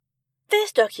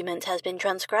This document has been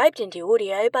transcribed into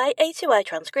audio by A2i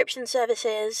transcription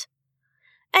services.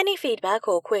 Any feedback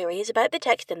or queries about the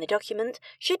text in the document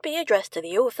should be addressed to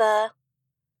the author.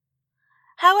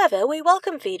 However, we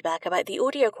welcome feedback about the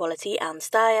audio quality and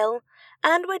style,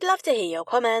 and we'd love to hear your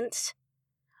comments.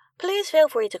 Please feel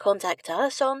free to contact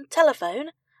us on telephone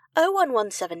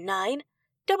 01179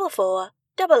 44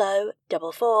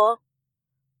 0044.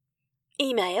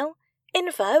 Email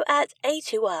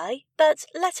info@a2i, that's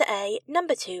letter A,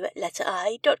 number 2, letter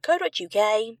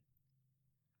I.co.uk.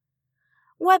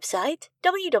 Website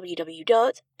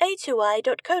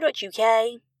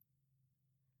www.a2i.co.uk.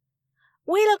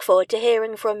 We look forward to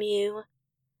hearing from you.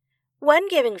 When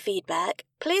giving feedback,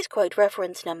 please quote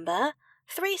reference number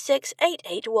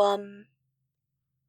 36881.